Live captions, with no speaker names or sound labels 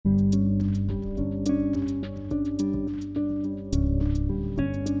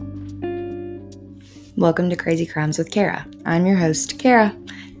Welcome to Crazy Crimes with Kara. I'm your host, Kara,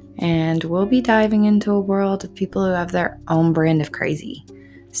 and we'll be diving into a world of people who have their own brand of crazy.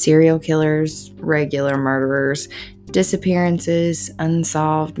 Serial killers, regular murderers, disappearances,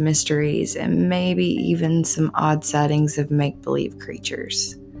 unsolved mysteries, and maybe even some odd sightings of make-believe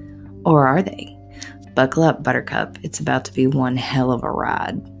creatures. Or are they? Buckle up, Buttercup. It's about to be one hell of a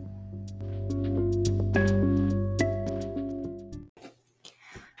ride.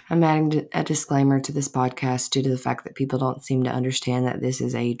 I'm adding a disclaimer to this podcast due to the fact that people don't seem to understand that this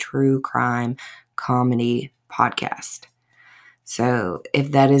is a true crime comedy podcast. So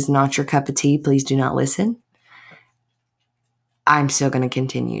if that is not your cup of tea, please do not listen. I'm still going to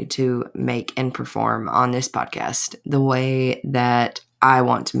continue to make and perform on this podcast the way that I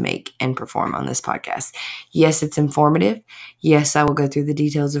want to make and perform on this podcast. Yes, it's informative. Yes, I will go through the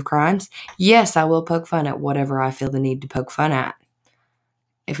details of crimes. Yes, I will poke fun at whatever I feel the need to poke fun at.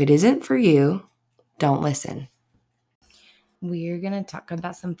 If it isn't for you, don't listen. We're going to talk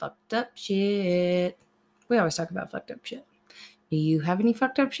about some fucked up shit. We always talk about fucked up shit. Do you have any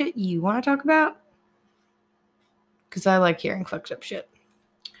fucked up shit you want to talk about? Because I like hearing fucked up shit.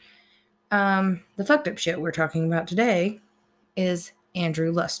 The fucked up shit we're talking about today is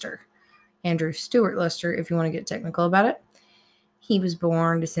Andrew Luster. Andrew Stewart Luster, if you want to get technical about it. He was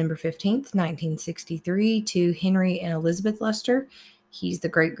born December 15th, 1963 to Henry and Elizabeth Luster. He's the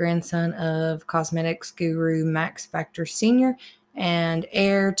great-grandson of cosmetics guru Max Factor Sr. and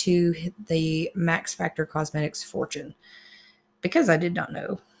heir to the Max Factor Cosmetics fortune. Because I did not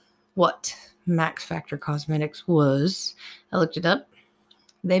know what Max Factor Cosmetics was, I looked it up.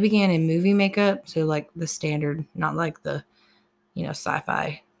 They began in movie makeup, so like the standard, not like the,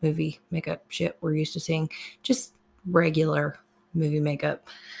 sci-fi movie makeup shit we're used to seeing, just regular movie makeup.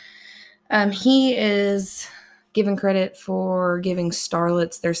 He is given credit for giving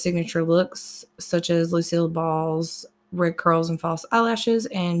starlets their signature looks, such as Lucille Ball's red curls and false eyelashes,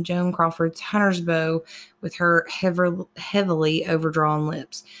 and Joan Crawford's hunter's bow with her heavily overdrawn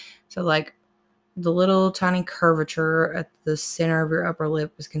lips. So, like, the little tiny curvature at the center of your upper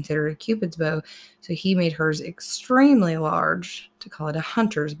lip was considered a Cupid's bow, so he made hers extremely large to call it a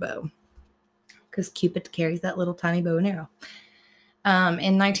hunter's bow, because Cupid carries that little tiny bow and arrow.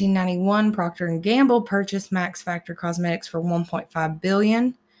 In 1991, Procter & Gamble purchased Max Factor Cosmetics for $1.5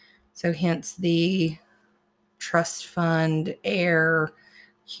 billion. So hence the trust fund, heir,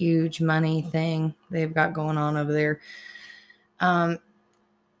 huge money thing they've got going on over there.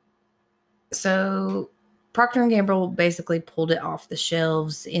 So Procter & Gamble basically pulled it off the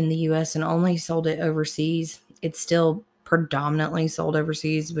shelves in the U.S. and only sold it overseas. It's still predominantly sold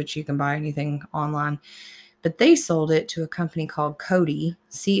overseas, but you can buy anything online. But they sold it to a company called Coty,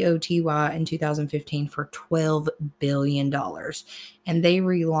 C-O-T-Y, in 2015 for $12 billion. And they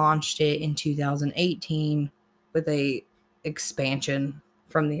relaunched it in 2018 with a expansion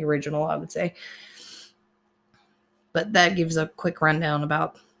from the original, I would say. But that gives a quick rundown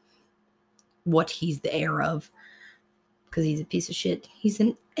about what he's the heir of. Because he's a piece of shit. He's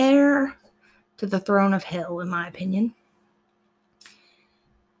an heir to the throne of hell, in my opinion.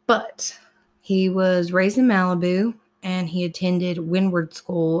 But he was raised in Malibu, and he attended Windward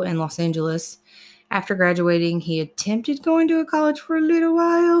School in Los Angeles. After graduating, he attempted going to a college for a little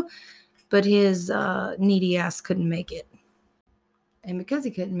while, but his needy ass couldn't make it. And because he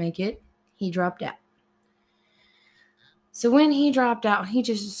couldn't make it, he dropped out. So when he dropped out, he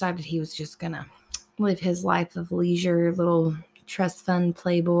just decided he was just going to live his life of leisure, little trust fund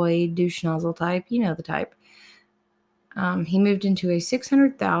playboy, douche nozzle type. You know the type. He moved into a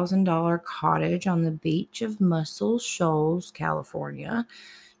 $600,000 cottage on the beach of Muscle Shoals, California,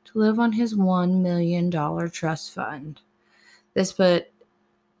 to live on his $1 million trust fund. This put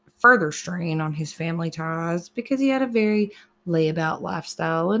further strain on his family ties because he had a very layabout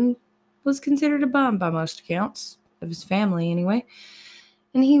lifestyle and was considered a bum by most accounts of his family anyway.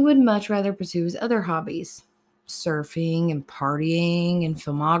 And he would much rather pursue his other hobbies, surfing and partying and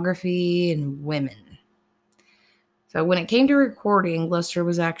filmography and women. So when it came to recording, Luster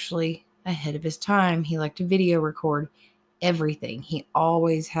was actually ahead of his time. He liked to video record everything. He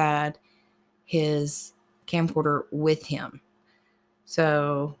always had his camcorder with him.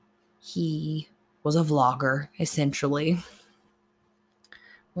 So he was a vlogger, essentially.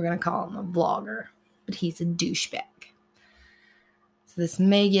 We're going to call him a vlogger, but he's a douchebag. So this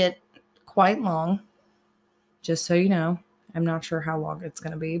may get quite long, just so you know. I'm not sure how long it's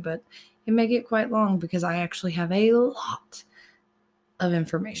going to be, but it may get quite long because I actually have a lot of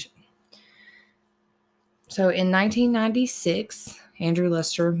information. So in 1996, Andrew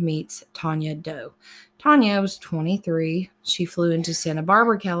Luster meets Tanya Doe. Tanya was 23. She flew into Santa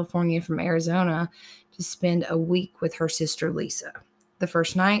Barbara, California from Arizona to to spend a week with her sister Lisa. The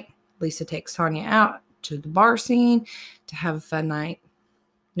first night, Lisa takes Tanya out to the bar scene to have a fun night.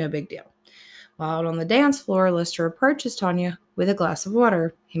 No big deal. While out on the dance floor, Lester approaches Tanya with a glass of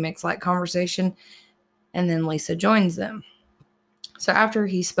water. He makes light conversation, and then Lisa joins them. So after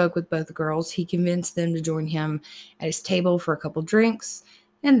he spoke with both girls, he convinced them to join him at his table for a couple drinks,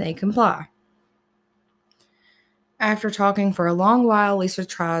 and they comply. After talking for a long while, Lisa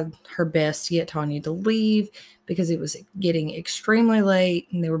tried her best to get Tanya to leave because it was getting extremely late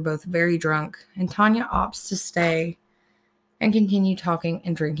and they were both very drunk, and Tanya opts to stay and continue talking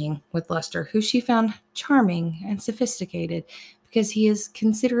and drinking with Lester, who she found charming and sophisticated because he is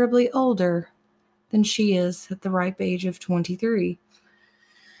considerably older than she is at the ripe age of 23.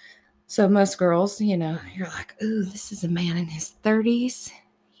 So most girls, you're like, ooh, this is a man in his 30s.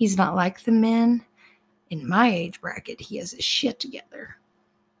 He's not like the men in my age bracket. He has his shit together.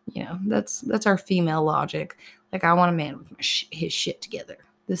 That's our female logic. Like, I want a man with his shit together.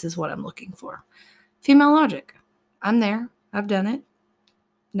 This is what I'm looking for. Female logic. I'm there. I've done it.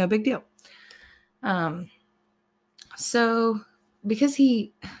 No big deal. So because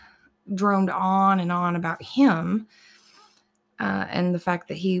he droned on and on about him, and the fact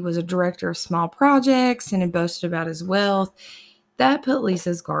that he was a director of small projects and had boasted about his wealth, that put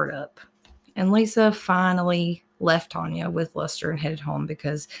Lisa's guard up. And Lisa finally left Tanya with Lester and headed home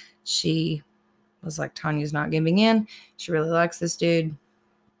because she was like, Tanya's not giving in. She really likes this dude.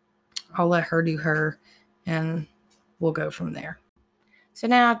 I'll let her do her, and we'll go from there. So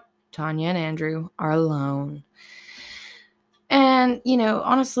now Tanya and Andrew are alone. And,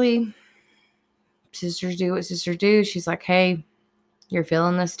 honestly, sisters do what sisters do. She's like, hey, you're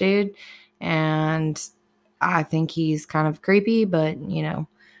feeling this dude, and I think he's kind of creepy, but,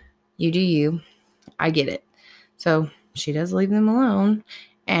 you do you. I get it. So she does leave them alone,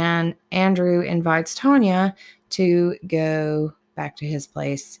 and Andrew invites Tanya to go back to his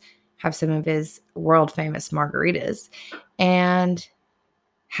place, have some of his world-famous margaritas, and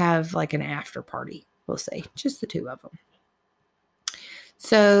have like an after party, we'll say, just the two of them.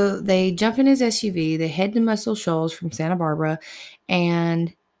 So they jump in his SUV, they head to Muscle Shoals from Santa Barbara,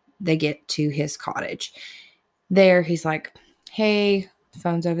 and they get to his cottage. There, he's like, hey, the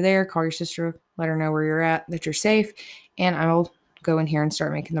phone's over there, call your sister, let her know where you're at, that you're safe, and I'll go in here and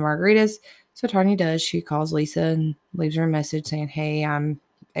start making the margaritas. So Tanya does. She calls Lisa and leaves her a message saying, hey, I'm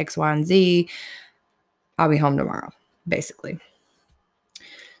X, Y, and Z. I'll be home tomorrow, basically.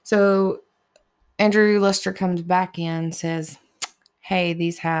 So Andrew Lester comes back in, says, hey,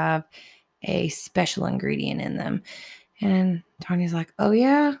 these have a special ingredient in them. And Tanya's like, oh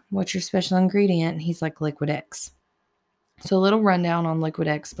yeah, what's your special ingredient? And he's like, Liquid X. So a little rundown on Liquid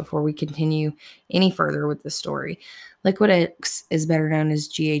X before we continue any further with the story. Liquid X is better known as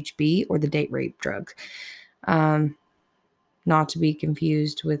GHB, or the date rape drug. Not to be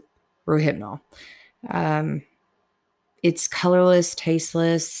confused with Rohypnol. It's colorless,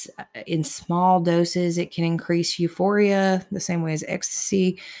 tasteless. In small doses, it can increase euphoria the same way as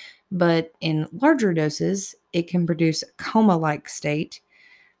ecstasy. But in larger doses, it can produce a coma-like state.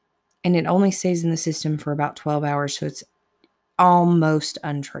 And it only stays in the system for about 12 hours, so it's almost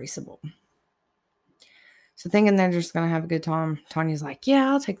untraceable. So thinking they're just going to have a good time, Tanya's like,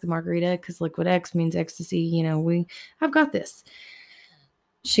 yeah, I'll take the margarita because Liquid X means ecstasy. I've got this.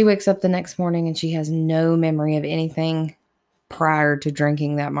 She wakes up the next morning and she has no memory of anything prior to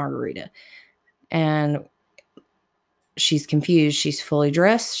drinking that margarita. And she's confused. She's fully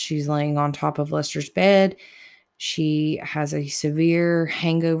dressed. She's laying on top of Lester's bed. She has a severe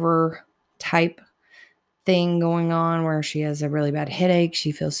hangover type thing going on where she has a really bad headache.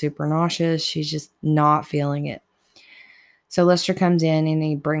 She feels super nauseous. She's just not feeling it. So Lester comes in and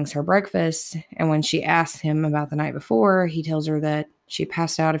he brings her breakfast. And when she asks him about the night before, he tells her that she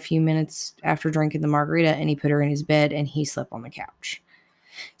passed out a few minutes after drinking the margarita and he put her in his bed and he slept on the couch.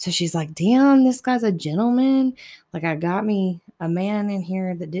 So she's like, damn, this guy's a gentleman. Like, I got me a man in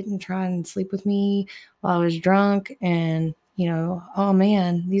here that didn't try and sleep with me while I was drunk. And, oh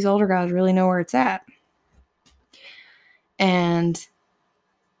man, these older guys really know where it's at. And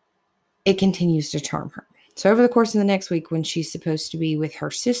it continues to charm her. So over the course of the next week, when she's supposed to be with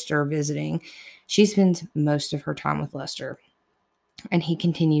her sister visiting, she spends most of her time with Lester. And he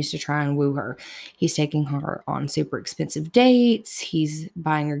continues to try and woo her. He's taking her on super expensive dates. He's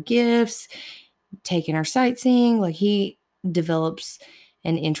buying her gifts, taking her sightseeing. Like, he develops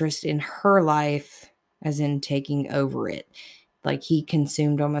an interest in her life, as in taking over it. Like, he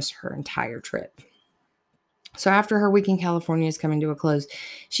consumed almost her entire trip. So after her week in California is coming to a close,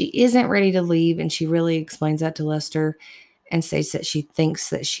 she isn't ready to leave, and she really explains that to Lester and states that she thinks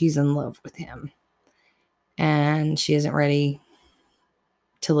that she's in love with him. and she isn't ready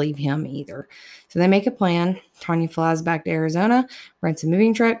to leave him either. So they make a plan. Tanya flies back to Arizona, rents a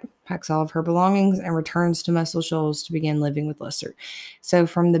moving truck, packs all of her belongings, and returns to Muscle Shoals to begin living with Lester. So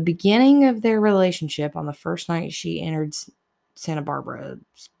from the beginning of their relationship, on the first night she entered Santa Barbara's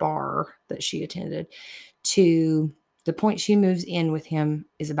bar that she attended, to the point she moves in with him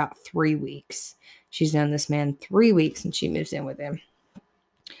is about 3 weeks. She's known this man 3 weeks and she moves in with him,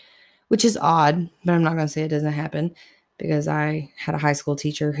 which is odd, but I'm not going to say it doesn't happen, because I had a high school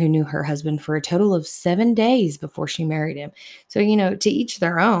teacher who knew her husband for a total of 7 days before she married him. So, to each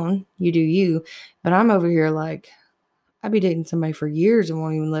their own, you do you. But I'm over here like, I'd be dating somebody for years and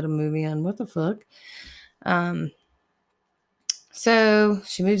won't even let them move in. What the fuck? So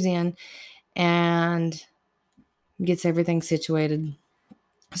she moves in and gets everything situated.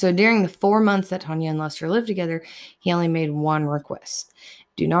 So during the 4 months that Tanya and Lester lived together, he only made one request: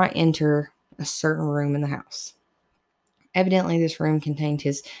 do not enter a certain room in the house. Evidently, this room contained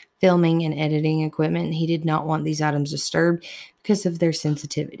his filming and editing equipment, and he did not want these items disturbed because of their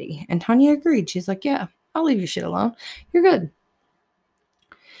sensitivity. And Tanya agreed. She's like, yeah, I'll leave your shit alone. You're good.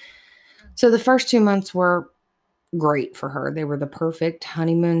 So the first 2 months were great for her. They were the perfect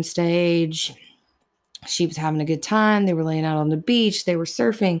honeymoon stage. She was having a good time. They were laying out on the beach. They were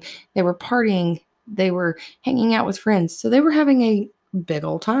surfing. They were partying. They were hanging out with friends. So they were having a big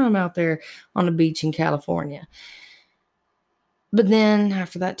old time out there on the beach in California. But then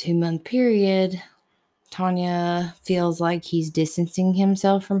after that 2-month period, Tanya feels like he's distancing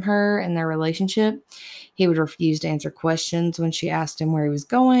himself from her and their relationship. He would refuse to answer questions when she asked him where he was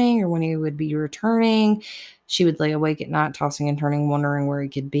going or when he would be returning. She would lay awake at night, tossing and turning, wondering where he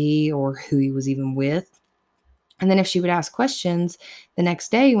could be or who he was even with. And then if she would ask questions the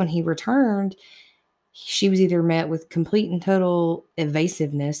next day when he returned, she was either met with complete and total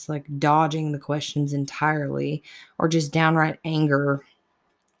evasiveness, like dodging the questions entirely, or just downright anger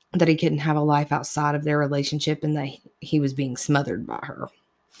that he couldn't have a life outside of their relationship and that he was being smothered by her.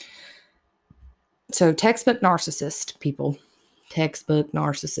 So textbook narcissist, people. Textbook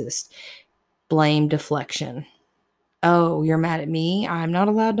narcissist. Blame deflection. Oh, you're mad at me? I'm not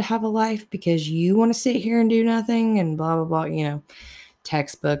allowed to have a life because you want to sit here and do nothing and blah, blah, blah.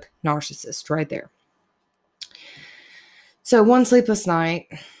 Textbook narcissist right there. So one sleepless night,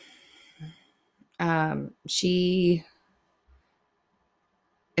 she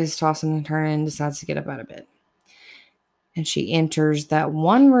is tossing and turning and decides to get up out of bed. And she enters that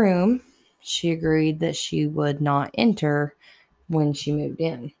one room she agreed that she would not enter when she moved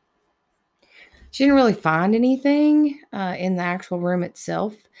in. She didn't really find anything in the actual room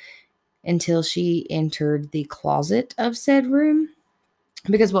itself until she entered the closet of said room,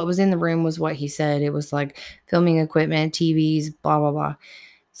 because what was in the room was what he said. It was like filming equipment, TVs, blah, blah, blah.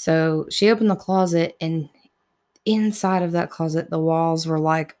 So she opened the closet, and inside of that closet, the walls were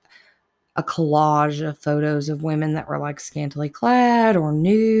like a collage of photos of women that were like scantily clad or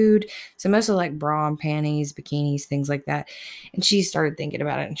nude. So mostly like bra and panties, bikinis, things like that. And she started thinking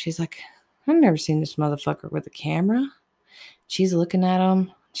about it, and she's like, I've never seen this motherfucker with a camera. She's looking at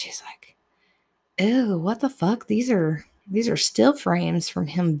him. She's like, ew, what the fuck? These are still frames from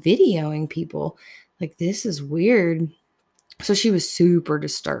him videoing people. Like, this is weird. So she was super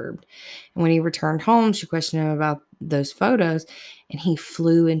disturbed. And when he returned home, she questioned him about those photos, and he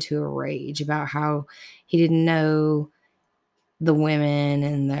flew into a rage about how he didn't know the women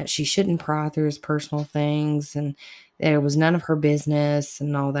and that she shouldn't pry through his personal things and that it was none of her business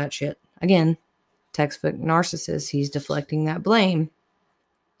and all that shit. Again, textbook narcissist. He's deflecting that blame.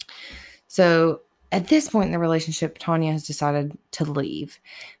 So at this point in the relationship, Tanya has decided to leave,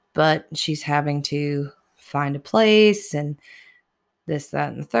 but she's having to find a place and this,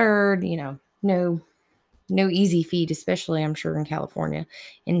 that, and the third. No easy feat, especially I'm sure in California.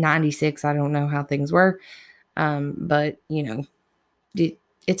 In 96, I don't know how things were, but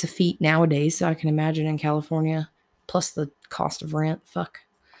it's a feat nowadays, so I can imagine in California, plus the cost of rent. Fuck.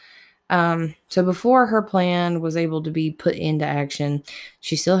 So before her plan was able to be put into action,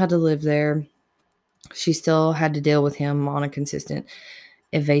 she still had to live there. She still had to deal with him on a consistent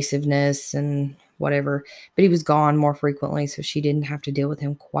evasiveness and whatever, but he was gone more frequently, so she didn't have to deal with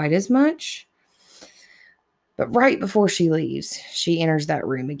him quite as much. But right before she leaves, she enters that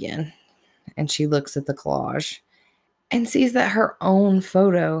room again, and she looks at the collage and sees that her own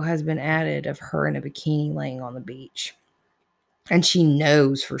photo has been added of her in a bikini laying on the beach. And she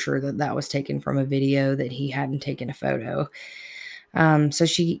knows for sure that that was taken from a video, that he hadn't taken a photo. So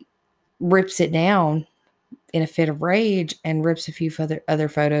she rips it down in a fit of rage and rips a few other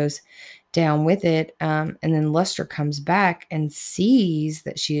photos down with it. And then Lester comes back and sees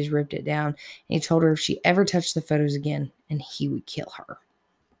that she has ripped it down. And he told her if she ever touched the photos again, and he would kill her.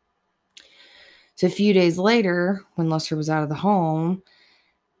 So a few days later, when Lester was out of the home,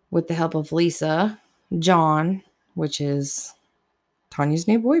 with the help of Lisa, John, which is Tanya's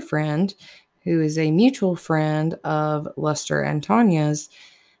new boyfriend, who is a mutual friend of Lester and Tanya's,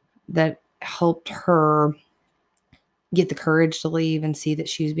 that helped her get the courage to leave and see that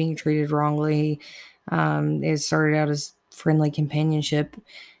she was being treated wrongly. It started out as friendly companionship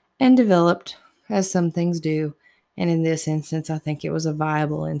and developed as some things do. And in this instance, I think it was a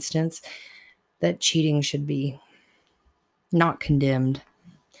viable instance that cheating should be not condemned.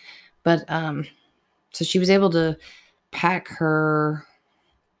 But so she was able to pack her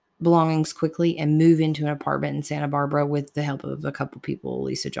belongings quickly and move into an apartment in Santa Barbara with the help of a couple people,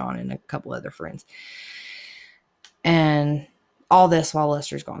 Lisa, John, and a couple other friends. And all this while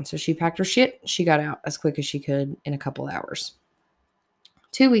Lester's gone. So she packed her shit. She got out as quick as she could in a couple hours.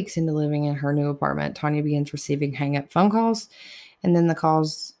 2 weeks into living in her new apartment, Tanya begins receiving hang-up phone calls. And then the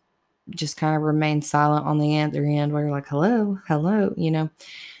calls just kind of remain silent on the other end where you're like, hello, you know.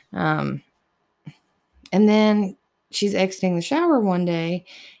 And then she's exiting the shower one day,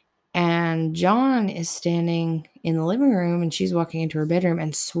 and John is standing in the living room, and she's walking into her bedroom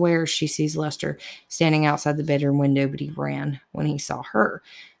and swears she sees Lester standing outside the bedroom window, but he ran when he saw her.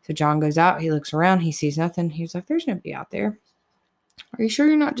 So John goes out, he looks around, he sees nothing. He's like, there's nobody out there. Are you sure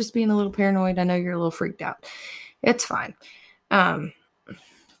you're not just being a little paranoid? I know you're a little freaked out. It's fine.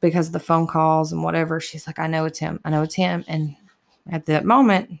 Because of the phone calls and whatever, she's like, I know it's him. And at that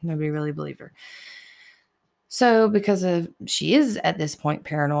moment, nobody really believed her. So because she is at this point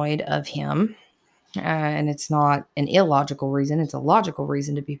paranoid of him, and it's not an illogical reason, it's a logical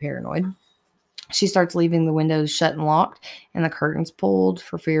reason to be paranoid, she starts leaving the windows shut and locked and the curtains pulled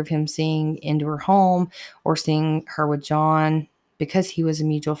for fear of him seeing into her home or seeing her with John. Because he was a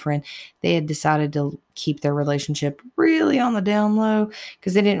mutual friend, they had decided to keep their relationship really on the down low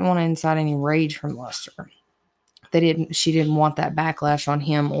because they didn't want to incite any rage from Lester. She didn't want that backlash on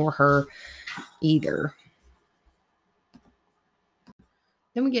him or her either.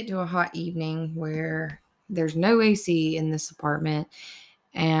 Then we get to a hot evening where there's no AC in this apartment,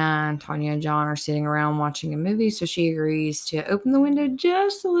 and Tanya and John are sitting around watching a movie, so she agrees to open the window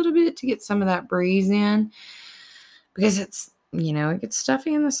just a little bit to get some of that breeze in, because it's, it gets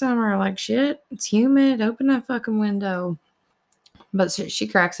stuffy in the summer, like shit, it's humid, open that fucking window. But she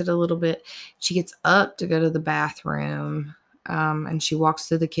cracks it a little bit. She gets up to go to the bathroom, and she walks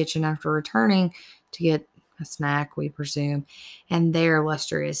to the kitchen after returning to get a snack, we presume. And there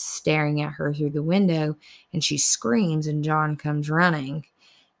Lester is staring at her through the window, and she screams, and John comes running.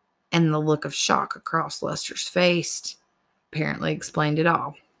 And the look of shock across Lester's face apparently explained it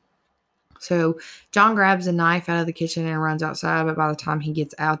all. So John grabs a knife out of the kitchen and runs outside, but by the time he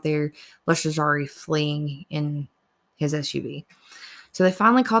gets out there, Lester's already fleeing in his SUV. So they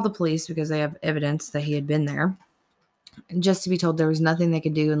finally called the police because they have evidence that he had been there. And just to be told there was nothing they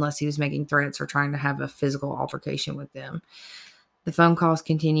could do unless he was making threats or trying to have a physical altercation with them. The phone calls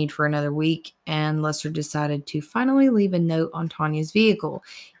continued for another week, and Lester decided to finally leave a note on Tanya's vehicle.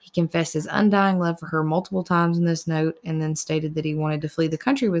 He confessed his undying love for her multiple times in this note, and then stated that he wanted to flee the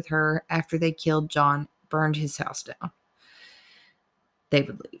country with her after they killed John, burned his house down. They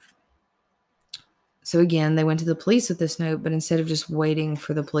would leave. So again, they went to the police with this note, but instead of just waiting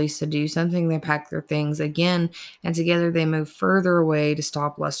for the police to do something, they packed their things again, and together they moved further away to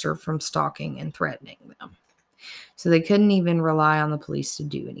stop Lester from stalking and threatening them. So they couldn't even rely on the police to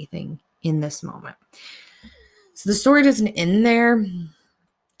do anything in this moment. So the story doesn't end there,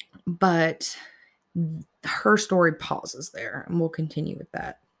 but her story pauses there, and we'll continue with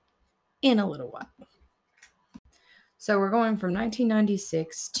that in a little while. So we're going from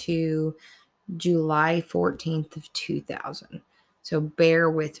 1996 to July 14th of 2000. So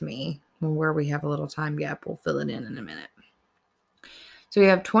bear with me. Where we have a little time gap, we'll fill it in a minute. So we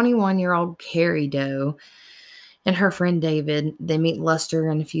have 21-year-old Carrie Doe and her friend David. They meet Lester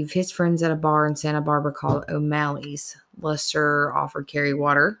and a few of his friends at a bar in Santa Barbara called O'Malley's. Lester offered Carrie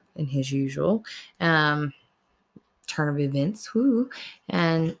water in his usual turn of events. Woo.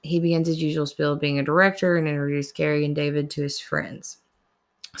 And he begins his usual spiel of being a director and introduced Carrie and David to his friends.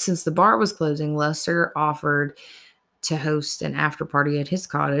 Since the bar was closing, Lester offered to host an after party at his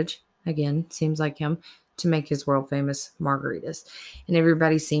cottage. Again, seems like him, to make his world famous margaritas. And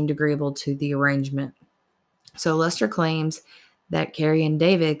everybody seemed agreeable to the arrangement. So Lester claims that Carrie and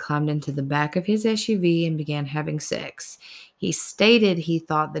David climbed into the back of his SUV and began having sex. He stated he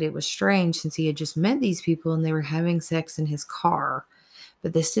thought that it was strange since he had just met these people and they were having sex in his car.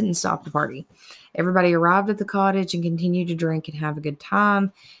 But this didn't stop the party. Everybody arrived at the cottage and continued to drink and have a good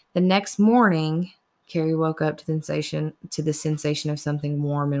time. The next morning, Carrie woke up to the sensation of something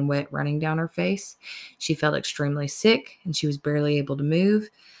warm and wet running down her face. She felt extremely sick and she was barely able to move.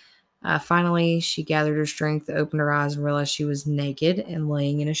 Finally, she gathered her strength, opened her eyes, and realized she was naked and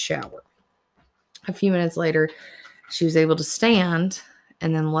laying in a shower. A few minutes later, she was able to stand,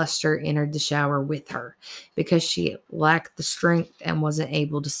 and then Lester entered the shower with her. Because she lacked the strength and wasn't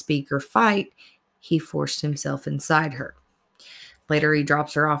able to speak or fight, he forced himself inside her. Later, he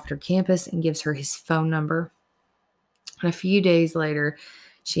drops her off at her campus and gives her his phone number. And a few days later,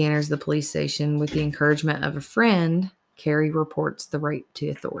 she enters the police station with the encouragement of a friend. Carrie reports the rape to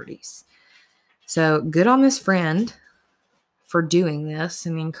authorities. So good on this friend for doing this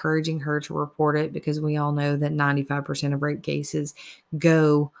and encouraging her to report it, because we all know that 95% of rape cases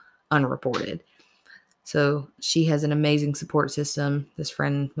go unreported. So she has an amazing support system. This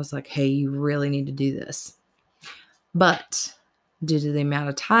friend was like, hey, you really need to do this. But due to the amount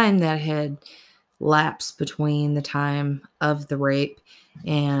of time that had lapsed between the time of the rape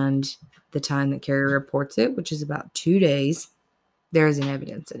and the time that Carrie reports it, which is about 2 days, there isn't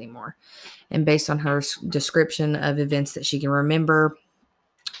evidence anymore. And based on her description of events that she can remember,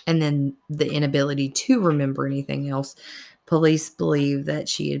 and then the inability to remember anything else, police believe that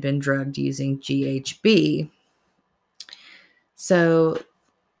she had been drugged using GHB. So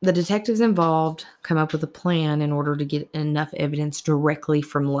the detectives involved come up with a plan in order to get enough evidence directly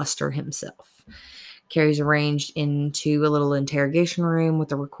from Lester himself. Carrie's arranged into a little interrogation room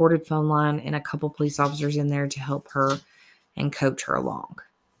with a recorded phone line and a couple police officers in there to help her and coach her along.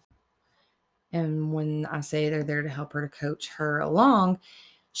 And when I say they're there to help her to coach her along,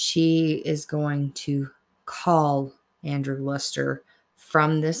 she is going to call Andrew Lester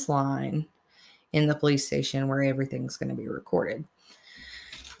from this line in the police station where everything's going to be recorded.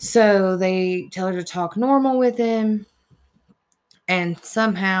 So they tell her to talk normal with him and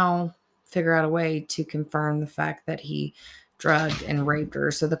somehow figure out a way to confirm the fact that he drugged and raped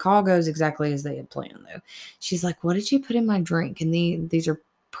her. So the call goes exactly as they had planned, though. She's like, what did you put in my drink? And these are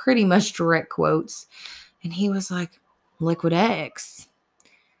pretty much direct quotes. And he was like, Liquid X.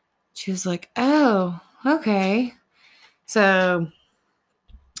 She was like, oh, okay. So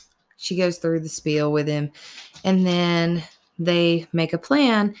she goes through the spiel with him. And then they make a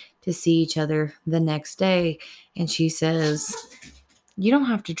plan to see each other the next day. And she says, you don't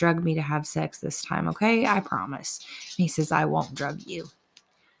have to drug me to have sex this time, okay? I promise. And he says, I won't drug you.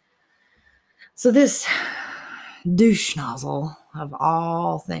 So this douche nozzle of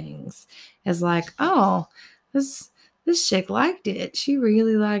all things is like, oh, this chick liked it. She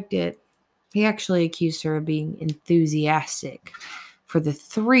really liked it. He actually accused her of being enthusiastic for the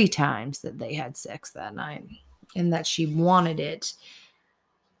 3 times that they had sex that night and that she wanted it.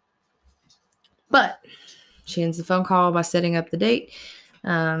 But she ends the phone call by setting up the date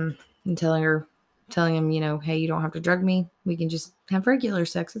and telling him, hey, you don't have to drug me. We can just have regular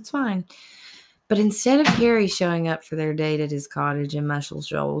sex. It's fine. But instead of Carrie showing up for their date at his cottage in Muscle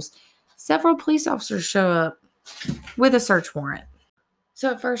Shoals, several police officers show up with a search warrant.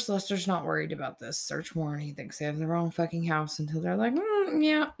 So at first, Lester's not worried about this search warrant. He thinks they have the wrong fucking house until they're like,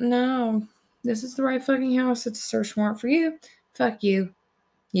 yeah, no, this is the right fucking house. It's a search warrant for you. Fuck you.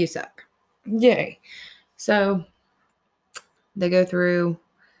 You suck. Yay. So they go through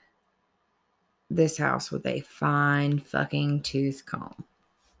this house with a fine fucking tooth comb.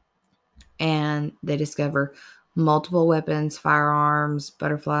 And they discover multiple weapons, firearms,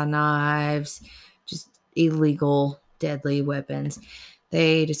 butterfly knives, just illegal, deadly weapons.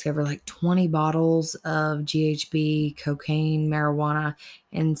 They discover like 20 bottles of GHB, cocaine, marijuana,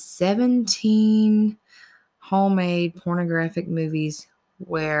 and 17 homemade pornographic movies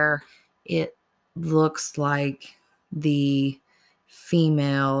where it looks like the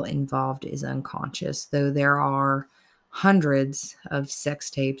female involved is unconscious, though there are hundreds of sex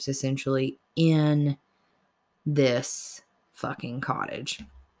tapes essentially in this fucking cottage.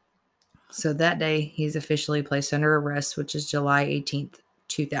 So that day, he's officially placed under arrest, which is July 18th,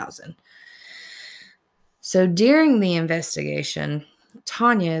 2000. So during the investigation,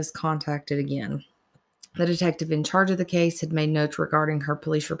 Tanya is contacted again. The detective in charge of the case had made notes regarding her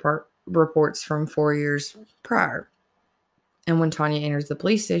police reports from 4 years prior. And when Tanya enters the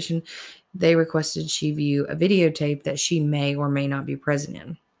police station, they requested she view a videotape that she may or may not be present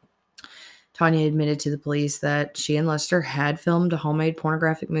in. Tanya admitted to the police that she and Lester had filmed a homemade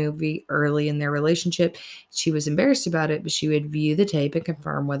pornographic movie early in their relationship. She was embarrassed about it, but she would view the tape and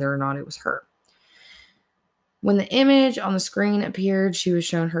confirm whether or not it was her. When the image on the screen appeared, she was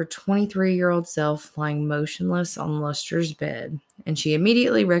shown her 23-year-old self lying motionless on Lester's bed, and she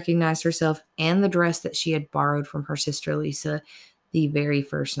immediately recognized herself and the dress that she had borrowed from her sister Lisa the very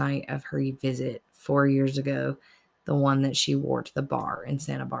first night of her visit 4 years ago, the one that she wore to the bar in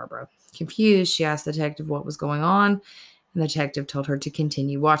Santa Barbara. Confused, she asked the detective what was going on, and the detective told her to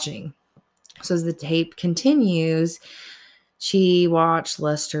continue watching. So as the tape continues, she watched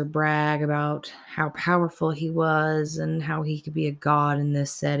Lester brag about how powerful he was and how he could be a god in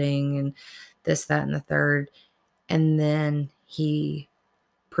this setting and this, that, and the third. And then he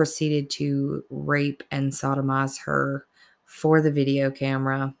proceeded to rape and sodomize her for the video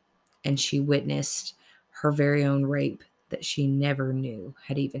camera, and she witnessed her very own rape that she never knew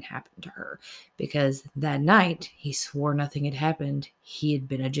had even happened to her, because that night he swore nothing had happened. He had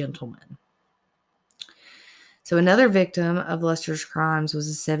been a gentleman. So another victim of Lester's crimes was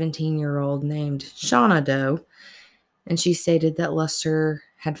a 17-year-old named Shauna Doe, and she stated that Lester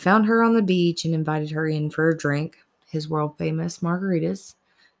had found her on the beach and invited her in for a drink, his world-famous margaritas.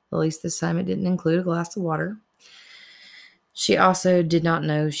 At least this time it didn't include a glass of water. She also did not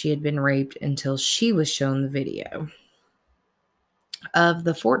know she had been raped until she was shown the video. Of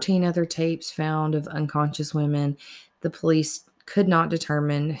the 14 other tapes found of unconscious women, the police could not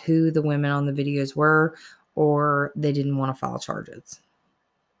determine who the women on the videos were, or they didn't want to file charges.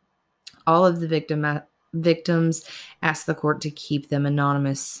 All of the victims asked the court to keep them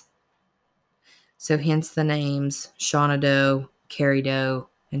anonymous. So hence the names Shauna Doe, Carrie Doe,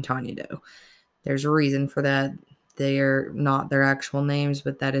 and Tanya Doe. There's a reason for that. They're not their actual names,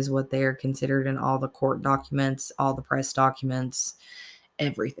 but that is what they are considered in all the court documents, all the press documents,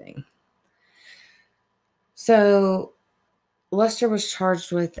 everything. So Lester was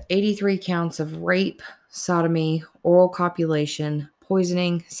charged with 83 counts of rape, sodomy, oral copulation,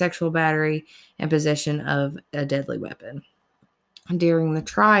 poisoning, sexual battery, and possession of a deadly weapon. During the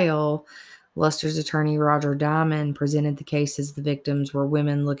trial, Lester's attorney, Roger Diamond, presented the case as the victims were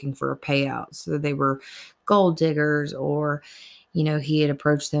women looking for a payout. So they were gold diggers, or, he had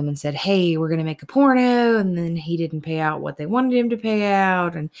approached them and said, hey, we're going to make a porno. And then he didn't pay out what they wanted him to pay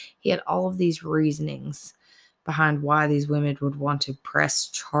out. And he had all of these reasonings behind why these women would want to press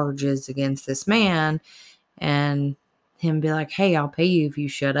charges against this man, and him be like, hey, I'll pay you if you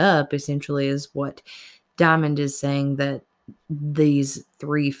shut up, essentially is what Diamond is saying that these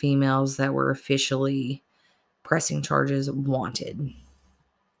 3 females that were officially pressing charges wanted.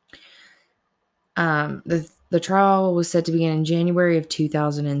 The trial was set to begin in January of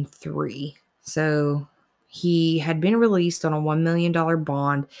 2003. So he had been released on a $1 million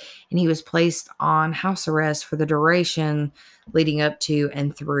bond, and he was placed on house arrest for the duration leading up to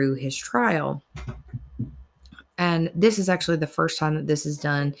and through his trial. And this is actually the first time that this is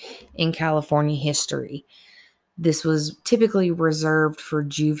done in California history. This was typically reserved for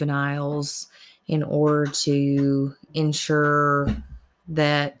juveniles in order to ensure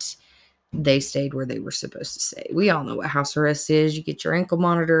that they stayed where they were supposed to stay. We all know what house arrest is. You get your ankle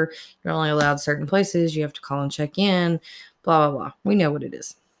monitor. You're only allowed certain places. You have to call and check in, blah, blah, blah. We know what it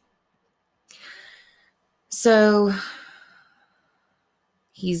is. So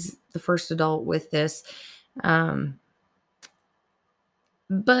he's the first adult with this. But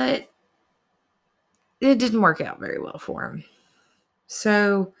it didn't work out very well for him.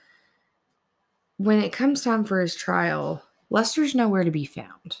 So when it comes time for his trial, Lester's nowhere to be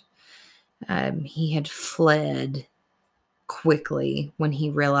found. He had fled quickly when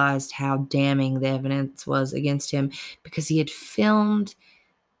he realized how damning the evidence was against him, because he had filmed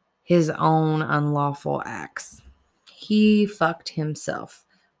his own unlawful acts. He fucked himself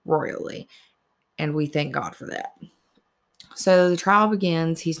royally, and we thank God for that. So the trial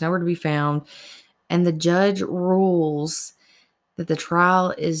begins. He's nowhere to be found, and the judge rules that the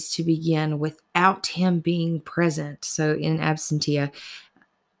trial is to begin without him being present, so in absentia,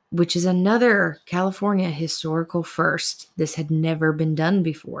 which is another California historical first. This had never been done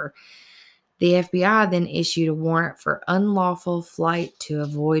before. The FBI then issued a warrant for unlawful flight to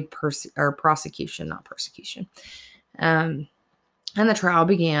avoid prosecution, not persecution. And the trial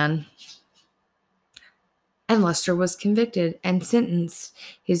began, and Lester was convicted and sentenced.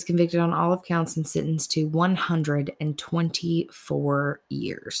 He was convicted on all of counts and sentenced to 124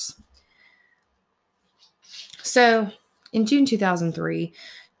 years. So, in June 2003,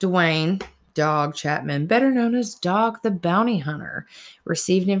 Dwayne Dog Chapman, better known as Dog the Bounty Hunter,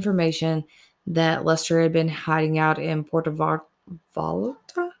 received information that Lester had been hiding out in Puerto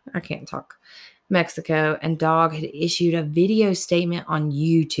Volta? I can't talk. Mexico, and Dog had issued a video statement on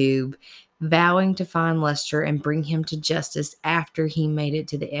YouTube vowing to find Lester and bring him to justice after he made it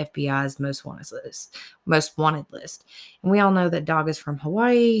to the FBI's most wanted list. And we all know that Dog is from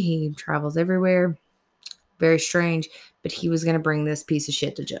Hawaii. He travels everywhere. Very strange, but he was going to bring this piece of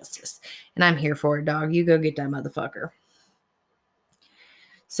shit to justice. And I'm here for it, Dog. You go get that motherfucker.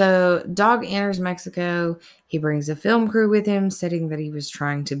 So Dog enters Mexico. He brings a film crew with him, stating that he was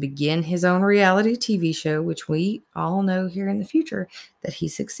trying to begin his own reality TV show, which we all know here in the future that he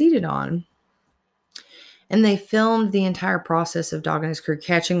succeeded on. And they filmed the entire process of Dog and his crew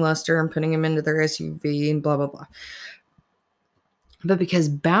catching Lester and putting him into their SUV and blah, blah, blah. But because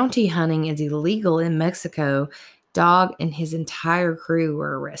bounty hunting is illegal in Mexico, Dog and his entire crew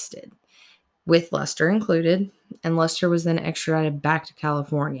were arrested, with Lester included, and Lester was then extradited back to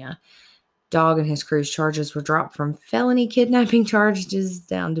California. Dog and his crew's charges were dropped from felony kidnapping charges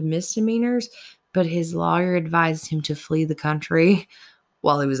down to misdemeanors, but his lawyer advised him to flee the country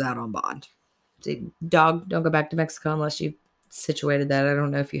while he was out on bond. See, Dog, don't go back to Mexico unless you situated that. I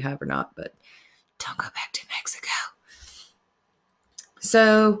don't know if you have or not, but don't go back to Mexico.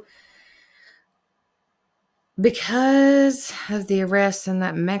 So, because of the arrest and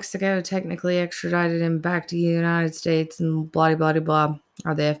that Mexico technically extradited him back to the United States and blah, blah, blah, blah,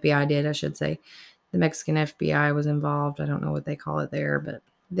 or the FBI did, I should say. The Mexican FBI was involved. I don't know what they call it there, but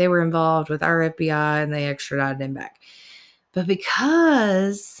they were involved with our FBI and they extradited him back. But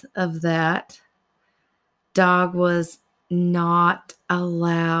because of that, Dog was not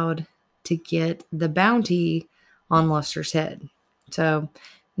allowed to get the bounty on Lester's head. So,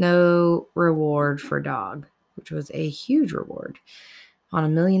 no reward for Dog, which was a huge reward on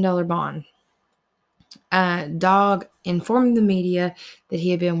 $1 million bond. Dog informed the media that he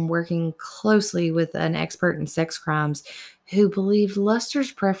had been working closely with an expert in sex crimes who believed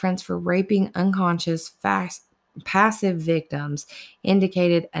Lester's preference for raping unconscious, passive victims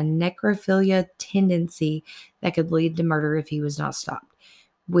indicated a necrophilia tendency that could lead to murder if he was not stopped,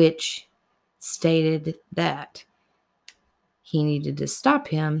 which stated that he needed to stop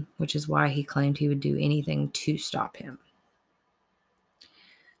him, which is why he claimed he would do anything to stop him.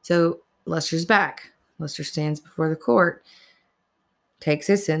 So Lester's back. Lester stands before the court, takes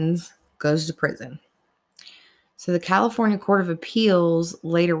his sentence, goes to prison. So the California Court of Appeals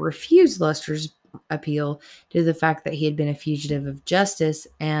later refused Lester's appeal due to the fact that he had been a fugitive of justice,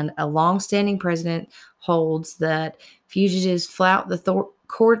 and a long-standing precedent holds that fugitives flout the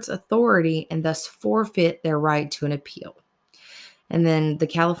court's authority and thus forfeit their right to an appeal. And then the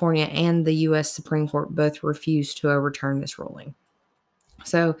California and the U.S. Supreme Court both refused to overturn this ruling.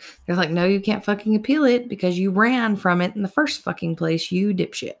 So they're like, no, you can't fucking appeal it because you ran from it in the first fucking place, you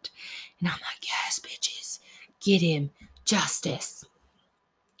dipshit. And I'm like, yes, bitches, get him justice.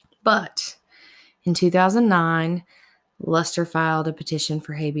 But in 2009, Lester filed a petition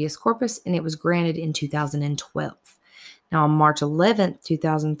for habeas corpus, and it was granted in 2012. Now, on March 11th,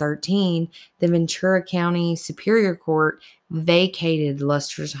 2013, the Ventura County Superior Court vacated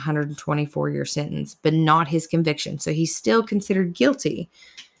Lester's 124-year sentence, but not his conviction. So he's still considered guilty,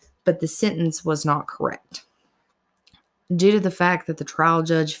 but the sentence was not correct, due to the fact that the trial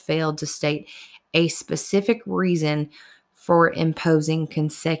judge failed to state a specific reason for imposing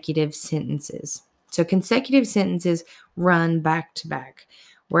consecutive sentences. So consecutive sentences run back to back,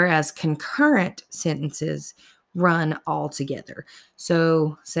 whereas concurrent sentences run all together.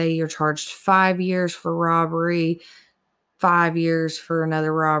 So say you're charged 5 years for robbery, 5 years for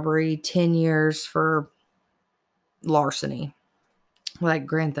another robbery, 10 years for larceny, like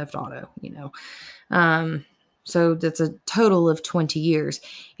Grand Theft Auto, So that's a total of 20 years.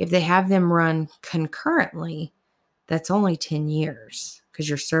 If they have them run concurrently, that's only 10 years because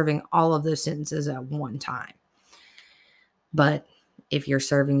you're serving all of those sentences at one time. But if you're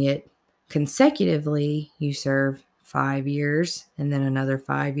serving it consecutively, you serve 5 years and then another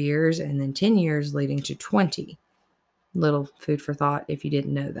 5 years and then 10 years, leading to 20. Little food for thought if you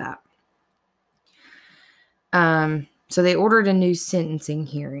didn't know that. So they ordered a new sentencing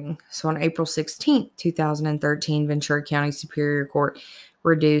hearing. So on April 16th, 2013, Ventura County Superior Court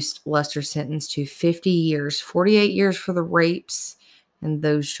reduced Lester's sentence to 50 years, 48 years for the rapes and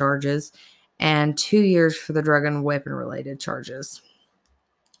those charges, and 2 years for the drug and weapon-related charges.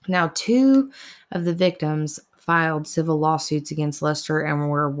 Now, 2 of the victims filed civil lawsuits against Lester and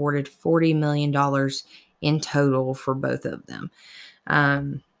were awarded $40 million in total for both of them.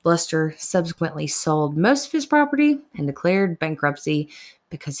 Lester subsequently sold most of his property and declared bankruptcy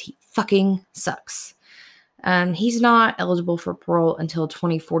because he fucking sucks. He's not eligible for parole until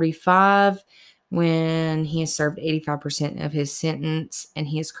 2045, when he has served 85% of his sentence, and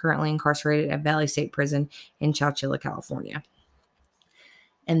he is currently incarcerated at Valley State Prison in Chowchilla, California.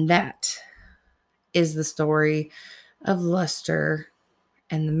 And that is the story of Lester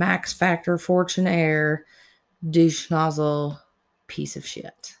and the Max Factor Fortune heir douche nozzle piece of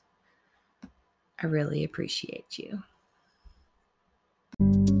shit. I really appreciate you.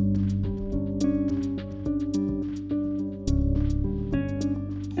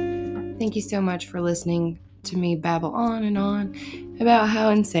 Thank you so much for listening to me babble on and on about how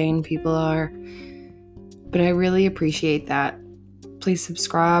insane people are. But I really appreciate that. Please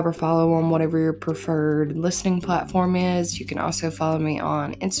subscribe or follow on whatever your preferred listening platform is. You can also follow me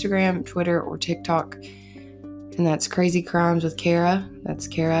on Instagram, Twitter, or TikTok. And that's Crazy Crimes with Kara. That's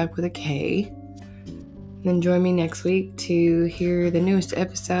Kara with a K. And then join me next week to hear the newest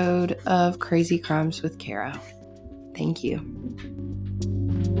episode of Crazy Crimes with Kara. Thank you.